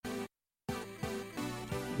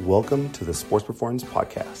Welcome to the Sports Performance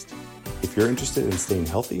Podcast. If you're interested in staying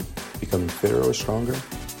healthy, becoming fitter or stronger,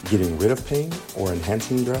 getting rid of pain, or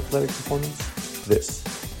enhancing your athletic performance, this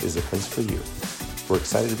is the place for you. We're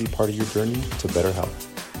excited to be part of your journey to better health.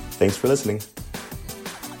 Thanks for listening.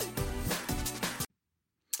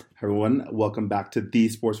 Hi everyone, welcome back to the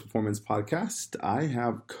Sports Performance Podcast. I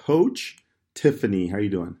have Coach Tiffany. How are you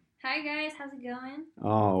doing? Hi guys, how's it going?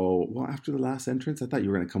 Oh, well, after the last entrance, I thought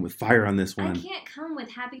you were going to come with fire on this one. I can't come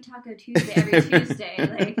with Happy Taco Tuesday every Tuesday.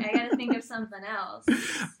 I got to think of something else.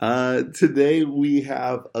 Today we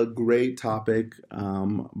have a great topic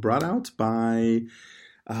brought out by,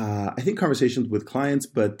 I think, conversations with clients,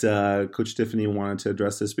 but Coach Tiffany wanted to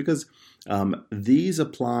address this because these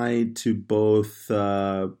apply to both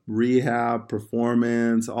rehab,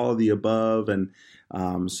 performance, all of the above, and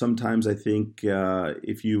sometimes I think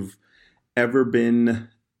if you've ever been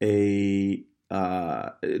training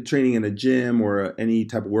in a gym or any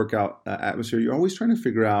type of workout atmosphere, you're always trying to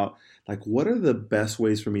figure out what are the best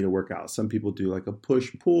ways for me to work out. Some people do a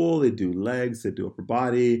push-pull, they do legs, they do upper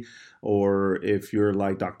body, or if you're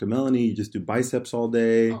like Dr. Melanie, you just do biceps all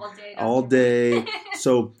day. All day.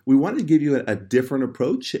 So we wanted to give you a different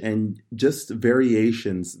approach and just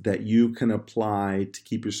variations that you can apply to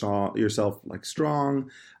keep yourself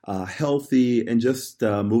strong, healthy, and just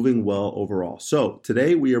moving well overall. So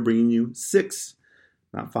today we are bringing you 6,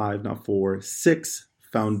 not 5, not 4, 6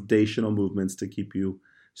 foundational movements to keep you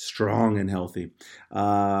strong and healthy.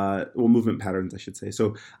 Movement patterns, I should say.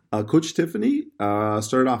 So, Coach Tiffany,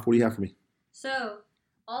 start it off. What do you have for me? So,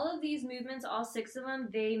 all of these movements, all 6 of them,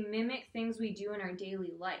 they mimic things we do in our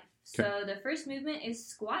daily life. Okay. So, the first movement is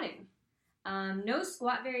squatting. No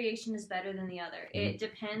squat variation is better than the other. It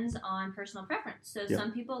depends on personal preference. So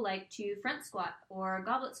some people like to front squat or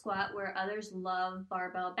goblet squat, where others love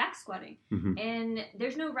barbell back squatting. And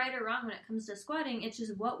there's no right or wrong when it comes to squatting. It's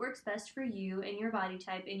just what works best for you and your body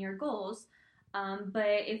type and your goals.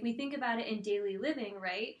 But if we think about it in daily living,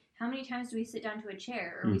 right? How many times do we sit down to a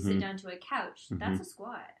chair or we sit down to a couch? That's a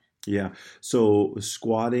squat. Yeah. So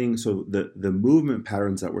squatting, so the movement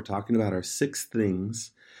patterns that we're talking about are 6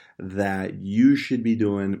 things that you should be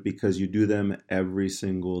doing because you do them every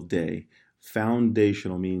single day.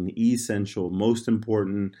 Foundational, meaning essential, most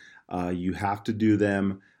important. You have to do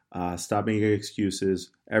them. Stop making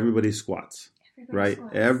excuses. Everybody squats, right?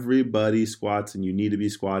 Everybody squats, and you need to be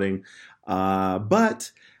squatting.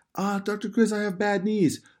 But Dr. Chris, I have bad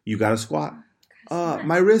knees. You got to squat.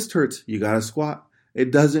 My wrist hurts. You got to squat.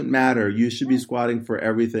 It doesn't matter. You should be squatting for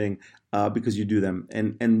everything because you do them.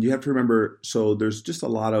 And you have to remember, so there's just a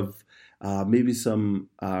lot of maybe some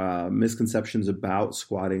misconceptions about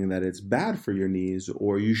squatting, that it's bad for your knees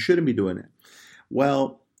or you shouldn't be doing it.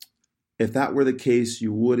 Well, if that were the case,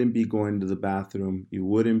 you wouldn't be going to the bathroom. You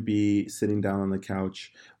wouldn't be sitting down on the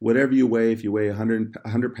couch. Whatever you weigh, if you weigh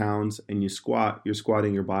 100 pounds and you squat, you're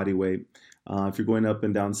squatting your body weight. If you're going up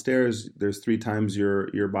and down stairs, there's 3 times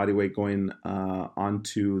your body weight going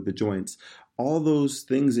onto the joints. All those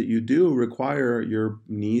things that you do require your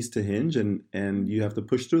knees to hinge and you have to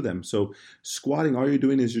push through them. So squatting, all you're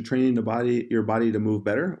doing is you're training your body to move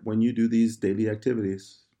better when you do these daily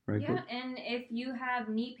activities. Right, yeah, and if you have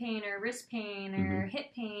knee pain or wrist pain or hip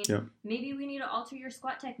pain, maybe we need to alter your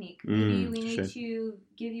squat technique. Maybe we need to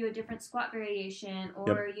give you a different squat variation,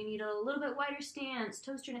 or you need a little bit wider stance,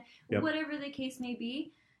 toaster, whatever the case may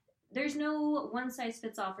be. There's no one size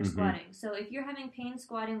fits all for squatting. So if you're having pain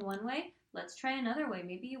squatting one way, let's try another way.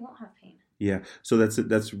 Maybe you won't have pain. Yeah, so that's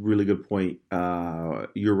a really good point.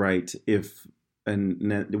 You're right.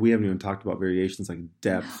 And we haven't even talked about variations like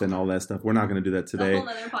depth and all that stuff. We're not going to do that today. A whole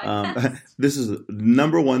other podcast. This is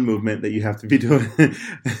number 1 movement that you have to be doing. We're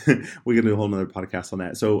going to do a whole other podcast on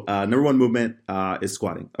that. So number 1 movement is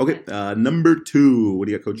squatting. Okay, number 2. What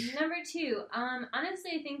do you got, Coach? Number 2.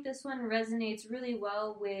 Honestly, I think this one resonates really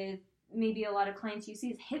well with maybe a lot of clients you see,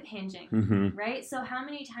 is hip hinging, right? So how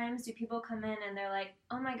many times do people come in and they're like,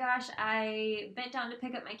 oh my gosh, I bent down to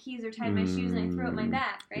pick up my keys or tied my shoes and I threw up my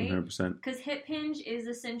back, right? 100%. Because hip hinge is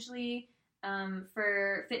essentially,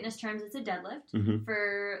 for fitness terms, it's a deadlift.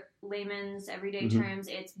 For layman's everyday terms,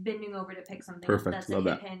 it's bending over to pick something up. That's Love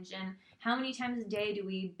a hip that. hinge. And how many times a day do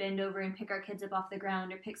we bend over and pick our kids up off the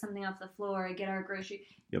ground or pick something off the floor or get our grocery?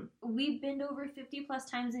 We bend over 50 plus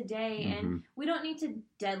times a day, and we don't need to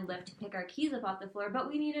deadlift to pick our keys up off the floor, but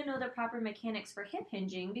we need to know the proper mechanics for hip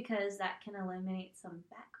hinging because that can eliminate some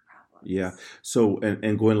back problems. Yeah. So,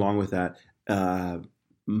 and going along with that,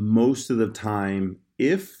 most of the time,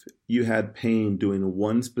 if you had pain doing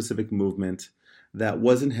one specific movement that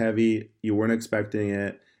wasn't heavy, you weren't expecting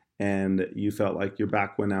it, and you felt like your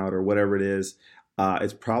back went out or whatever it is,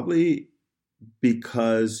 it's probably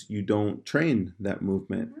because you don't train that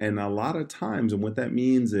movement. And a lot of times, and what that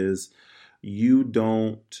means is you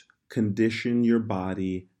don't condition your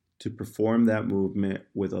body to perform that movement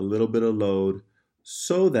with a little bit of load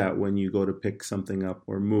so that when you go to pick something up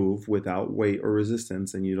or move without weight or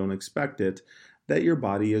resistance and you don't expect it, that your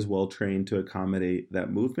body is well trained to accommodate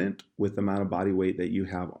that movement with the amount of body weight that you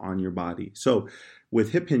have on your body. So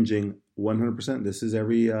with hip hinging, 100%, this is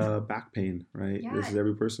every back pain, right? Yeah. This is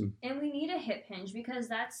every person. And we need a hip hinge because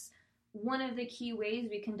that's one of the key ways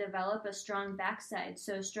we can develop a strong backside.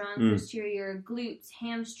 So strong posterior glutes,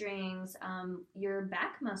 hamstrings, your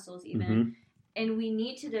back muscles even. Mm-hmm. And we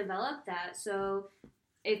need to develop that. So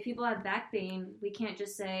if people have back pain, we can't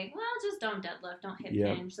just say, well, just don't deadlift, don't hip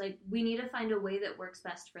hinge. Like, we need to find a way that works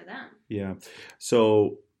best for them. Yeah.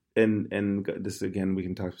 So, and this, again, we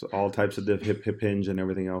can talk all types of hip hinge and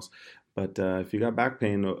everything else. But if you got back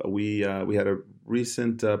pain, we had a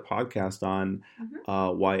recent podcast on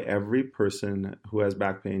why every person who has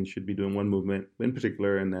back pain should be doing one movement in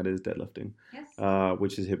particular, and that is deadlifting,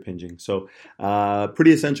 which is hip hinging. So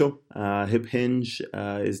pretty essential. Hip hinge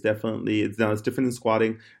is definitely, it's different than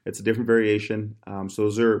squatting. It's a different variation.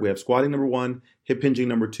 So we have squatting number 1, hip hinging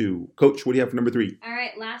number 2. Coach, what do you have for number 3? All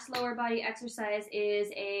right, last lower body exercise is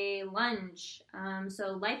a lunge.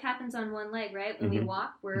 So life happens on one leg, right? When we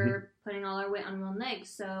walk, we're putting all our weight on one leg.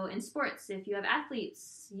 So in sports, if you have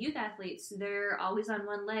athletes, youth athletes, they're always on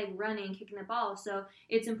one leg, running, kicking the ball. So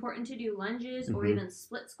it's important to do lunges or even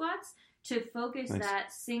split squats to focus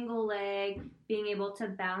that single leg, being able to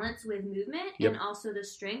balance with movement and also the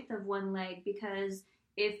strength of one leg, because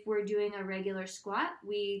if we're doing a regular squat,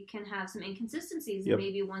 we can have some inconsistencies and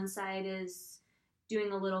maybe one side is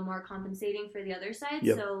doing a little more compensating for the other side.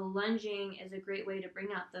 So lunging is a great way to bring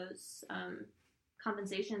out those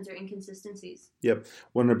compensations or inconsistencies.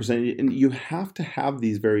 100%. And you have to have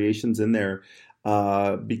these variations in there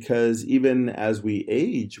because even as we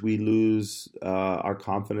age, we lose our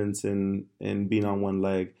confidence in being on one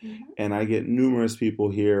leg. And I get numerous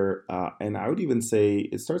people here, and I would even say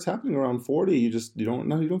it starts happening around 40. You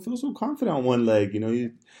don't feel so confident on one leg.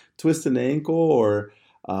 You twist an ankle or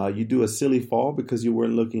you do a silly fall because you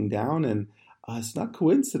weren't looking down, and it's not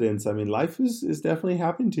coincidence. I mean, life is definitely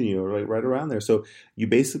happening to you right around there. So you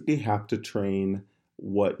basically have to train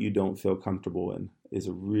what you don't feel comfortable in is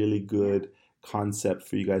a really good concept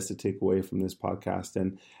for you guys to take away from this podcast.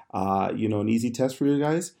 And, an easy test for you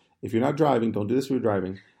guys, if you're not driving, don't do this if you're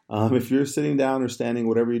driving. If you're sitting down or standing,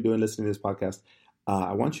 whatever you're doing, listening to this podcast,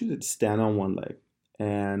 I want you to stand on one leg.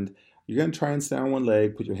 And you're going to try and stand on one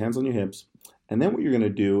leg, put your hands on your hips. And then what you're going to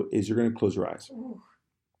do is you're going to close your eyes. Ooh.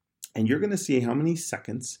 And you're going to see how many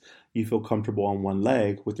seconds you feel comfortable on one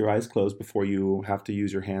leg with your eyes closed before you have to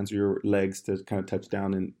use your hands or your legs to kind of touch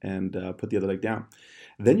down and put the other leg down.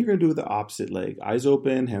 Then you're going to do the opposite leg. Eyes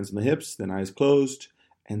open, hands on the hips, then eyes closed,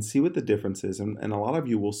 and see what the difference is. And a lot of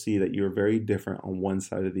you will see that you're very different on one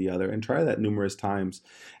side or the other. And try that numerous times.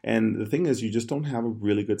 And the thing is, you just don't have a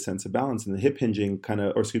really good sense of balance. And the hip hinging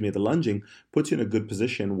the lunging puts you in a good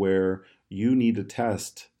position where you need to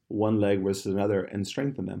test one leg versus another and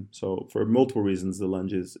strengthen them. So for multiple reasons, the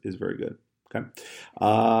lunge is very good. Okay.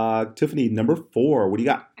 Tiffany, number 4, what do you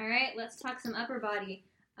got? All right, let's talk some upper body.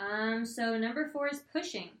 So number 4 is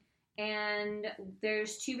pushing. And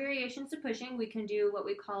there's 2 variations to pushing. We can do what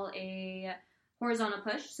we call a horizontal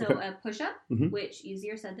push. So a push-up, which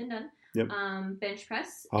easier said than done. Bench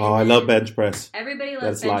press. Oh, I love bench press. Everybody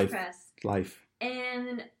loves bench press. Life.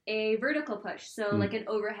 And a vertical push. So like an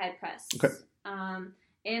overhead press. Okay.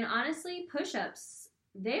 And honestly, push-ups,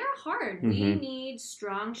 they are hard. We need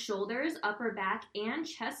strong shoulders, upper back, and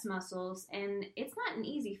chest muscles. And it's not an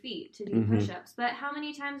easy feat to do push-ups. But how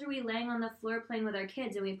many times are we laying on the floor playing with our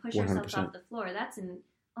kids and we push 100%. Ourselves off the floor? That's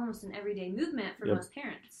almost an everyday movement for most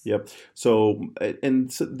parents. So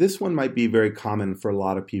this one might be very common for a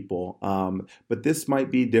lot of people. But this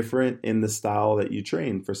might be different in the style that you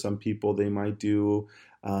train. For some people, they might do...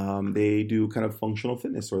 they do kind of functional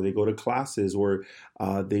fitness, or they go to classes, or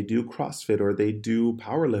they do CrossFit, or they do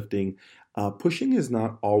powerlifting. Pushing is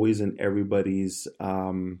not always in everybody's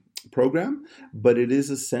program, but it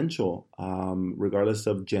is essential regardless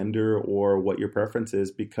of gender or what your preference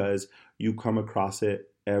is, because you come across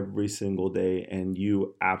it every single day and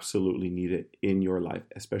you absolutely need it in your life,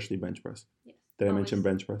 especially bench press. Yes, Did I mention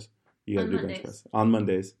bench press? You got to do bench press on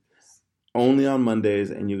Mondays. Only on Mondays,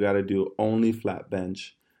 and you got to do only flat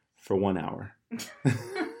bench for 1 hour.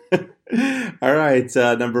 All right,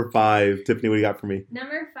 number 5. Tiffany, what do you got for me?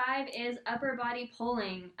 Number 5 is upper body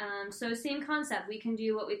pulling. So same concept. We can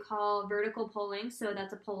do what we call vertical pulling, so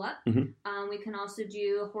that's a pull-up. Mm-hmm. We can also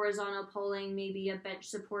do horizontal pulling, maybe a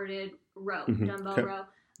bench-supported row, Mm-hmm. dumbbell Okay. row.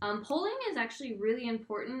 Pulling is actually really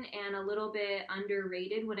important and a little bit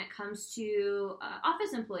underrated when it comes to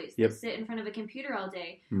office employees Yep. that sit in front of a computer all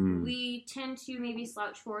day. Mm. We tend to maybe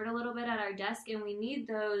slouch forward a little bit at our desk, and we need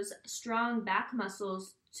those strong back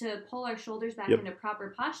muscles to pull our shoulders back Yep. into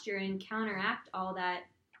proper posture and counteract all that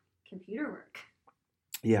computer work.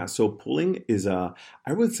 Yeah, so pulling is I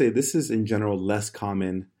would say this is in general less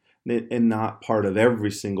common and not part of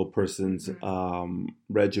every single person's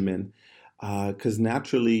regimen. Because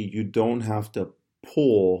naturally you don't have to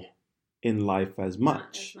pull in life as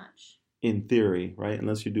much, in theory, right?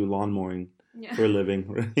 Unless you do lawn mowing for a living,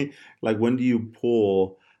 right? Like when do you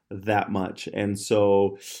pull that much? And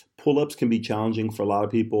so pull-ups can be challenging for a lot of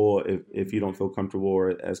people if you don't feel comfortable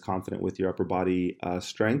or as confident with your upper body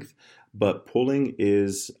strength. But pulling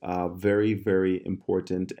is very, very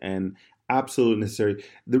important and absolutely necessary.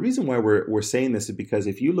 The reason why we're saying this is because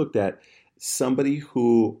if you looked at somebody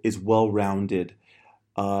who is well-rounded,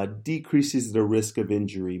 decreases the risk of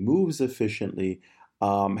injury, moves efficiently,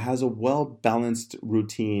 has a well-balanced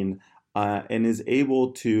routine, and is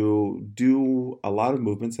able to do a lot of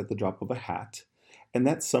movements at the drop of a hat. And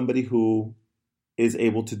that's somebody who is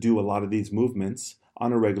able to do a lot of these movements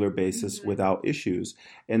on a regular basis without issues.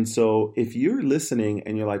 And so if you're listening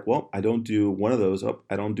and you're like, well, I don't do one of those,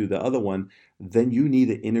 I don't do the other one, then you need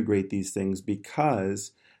to integrate these things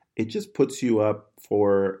because it just puts you up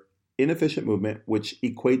for inefficient movement, which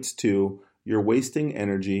equates to you're wasting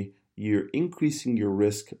energy, you're increasing your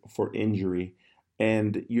risk for injury,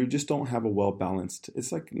 and you just don't have a well-balanced.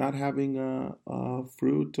 It's like not having a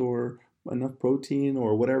fruit or enough protein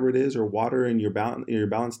or whatever it is, or water in your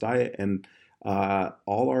balanced diet, and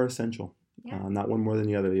all are essential. Yeah. Not one more than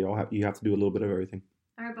the other. You have to do a little bit of everything.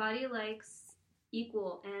 Our body likes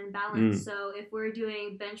equal and balance. So if we're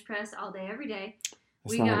doing bench press all day, every day,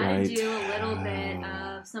 we gotta do a little bit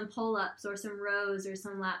of some pull-ups or some rows or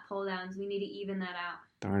some lat pull-downs. We need to even that out.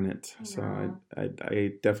 Darn it! So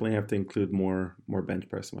I definitely have to include more bench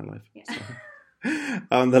press in my life. Yeah.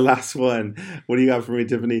 So. The last one. What do you got for me,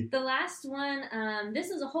 Tiffany? The last one. This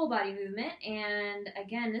is a whole body movement, and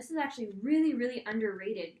again, this is actually really, really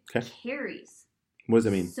underrated. Okay. Carries. What does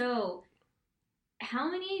that mean? So, how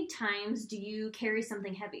many times do you carry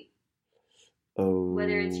something heavy? Oh.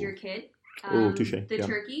 Whether it's your kid. Touche. The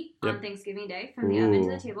turkey on Thanksgiving Day from the oven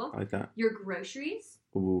to the table. I like that. Your groceries.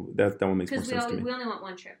 Ooh, that one makes more sense to me. Because we only want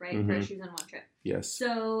one trip, right? Groceries on one trip. Yes.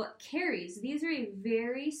 So carries. These are a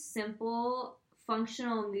very simple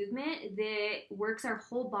functional movement that works our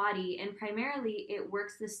whole body, and primarily it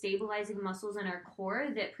works the stabilizing muscles in our core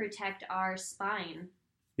that protect our spine.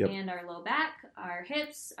 And our low back, our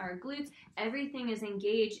hips, our glutes, everything is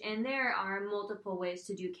engaged, and there are multiple ways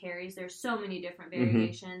to do carries. There's so many different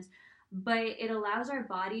variations. But it allows our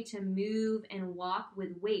body to move and walk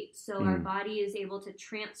with weight. So our body is able to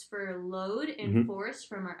transfer load and force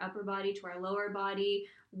from our upper body to our lower body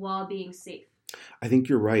while being safe. I think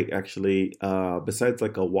you're right, actually. Besides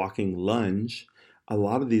like a walking lunge, a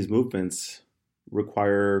lot of these movements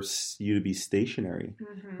require you to be stationary,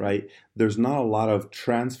 right? There's not a lot of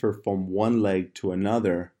transfer from one leg to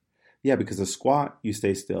another. Yeah, because a squat, you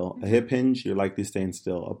stay still. A hip hinge, you're likely staying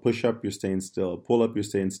still. A push-up, you're staying still. A pull-up, you're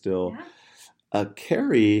staying still. Yeah. A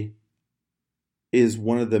carry is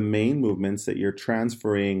one of the main movements that you're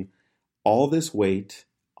transferring all this weight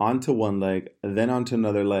onto one leg, then onto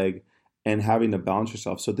another leg, and having to balance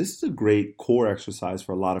yourself. So this is a great core exercise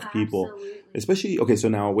for a lot of people. Absolutely. Especially, okay, so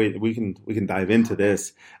now wait, we can dive into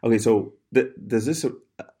this. Okay, so does this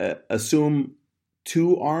assume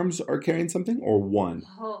 2 arms are carrying something or 1?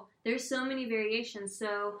 Oh, there's so many variations.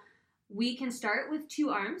 So we can start with 2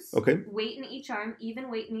 arms. Okay. Weight in each arm,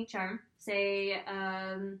 even weight in each arm. Say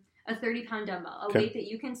a 30-pound dumbbell, a weight that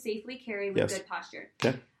you can safely carry with good posture.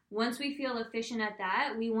 Okay. Once we feel efficient at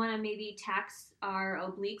that, we want to maybe tax our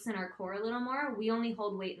obliques and our core a little more. We only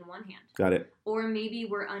hold weight in one hand. Got it. Or maybe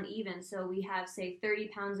we're uneven. So we have, say, 30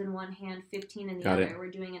 pounds in one hand, 15 in the other.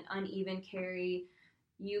 We're doing an uneven carry.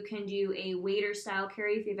 You can do a waiter-style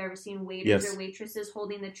carry if you've ever seen waiters or waitresses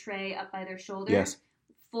holding the tray up by their shoulder. Yes.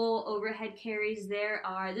 Full overhead carries.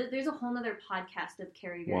 There's a whole other podcast of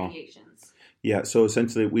carry variations. Yeah, so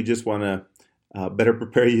essentially we just want to better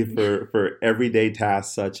prepare you for everyday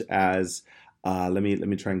tasks such as, let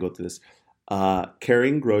me try and go through this.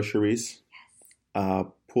 Carrying groceries,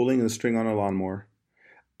 pulling the string on a lawnmower,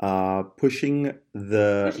 pushing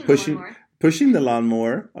Pushing the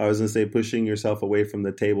lawnmower. I was going to say pushing yourself away from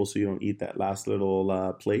the table so you don't eat that last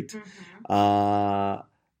little plate. Mm-hmm.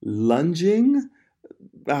 Lunging.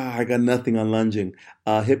 I got nothing on lunging.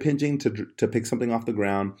 Hip hinging to pick something off the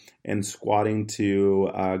ground, and squatting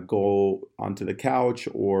to go onto the couch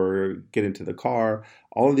or get into the car.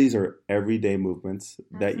 All of these are everyday movements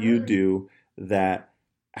that you do that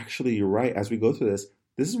actually, you're right. As we go through this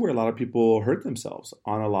is where a lot of people hurt themselves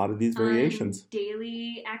on a lot of these variations.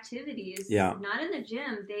 Daily activities. Yeah. Not in the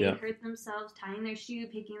gym. They hurt themselves tying their shoe,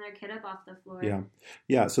 picking their kid up off the floor. Yeah.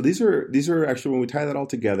 Yeah. So these are actually, when we tie that all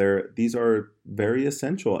together, these are very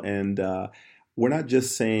essential. And we're not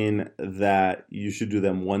just saying that you should do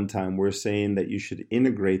them one time. We're saying that you should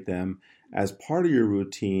integrate them as part of your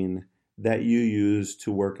routine that you use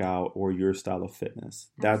to work out or your style of fitness.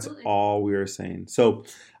 That's all we are saying. So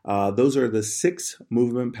those are the 6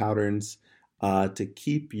 movement patterns to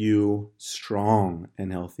keep you strong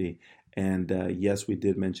and healthy. And yes, we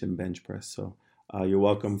did mention bench press. So you're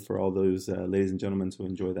welcome for all those ladies and gentlemen who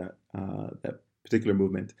enjoy that particular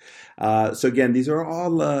movement. So again, these are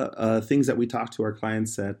all things that we talk to our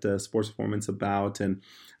clients at Sports Performance about. And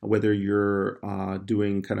whether you're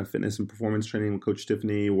doing kind of fitness and performance training with Coach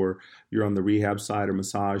Tiffany, or you're on the rehab side or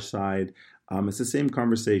massage side, it's the same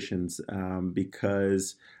conversations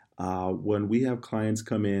because when we have clients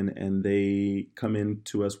come in and they come in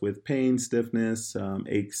to us with pain, stiffness,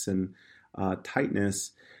 aches, and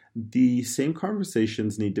tightness, the same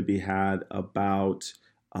conversations need to be had about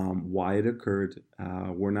why it occurred.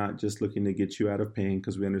 We're not just looking to get you out of pain,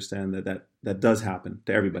 because we understand that does happen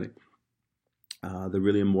to everybody.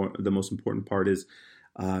 The most important part is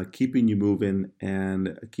keeping you moving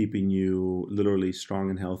and keeping you literally strong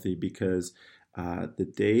and healthy, because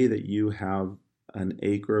the day that you have an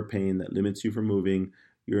ache or a pain that limits you from moving,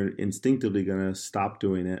 you're instinctively going to stop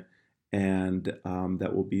doing it. And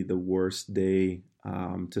that will be the worst day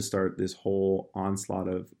to start this whole onslaught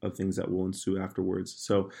of things that will ensue afterwards.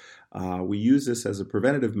 So we use this as a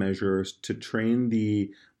preventative measure to train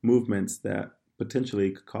the movements that potentially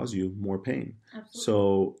could cause you more pain. Absolutely.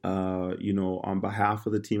 So, on behalf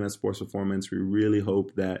of the team at Sports Performance, we really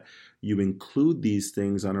hope that you include these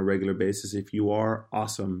things on a regular basis. If you are,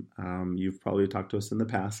 awesome. You've probably talked to us in the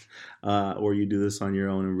past, or you do this on your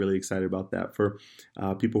own, and really excited about that. For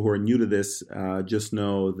people who are new to this, just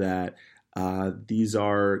know that these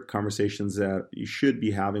are conversations that you should be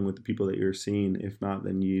having with the people that you're seeing. If not,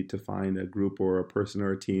 then you need to find a group or a person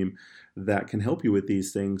or a team that can help you with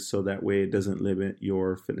these things, so that way it doesn't limit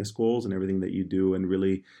your fitness goals and everything that you do, and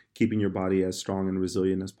really keeping your body as strong and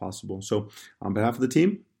resilient as possible. So on behalf of the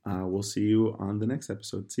team, we'll see you on the next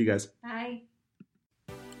episode. See you guys. Bye.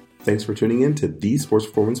 Thanks for tuning in to the Sports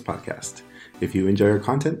Performance Podcast. If you enjoy our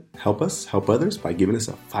content, help us help others by giving us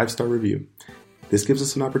a 5-star review. This gives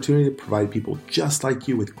us an opportunity to provide people just like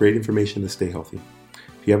you with great information to stay healthy.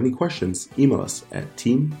 If you have any questions, email us at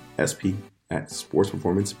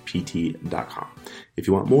teamsp@sportsperformancept.com. If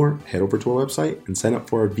you want more, head over to our website and sign up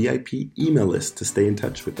for our VIP email list to stay in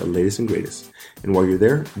touch with the latest and greatest. And while you're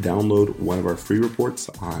there, download one of our free reports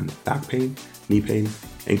on back pain, knee pain,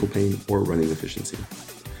 ankle pain, or running efficiency.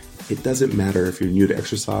 It doesn't matter if you're new to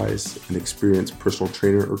exercise, an experienced personal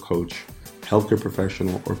trainer or coach, healthcare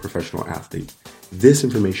professional, or professional athlete. This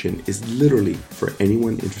information is literally for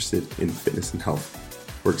anyone interested in fitness and health.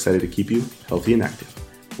 We're excited to keep you healthy and active.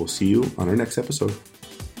 We'll see you on our next episode.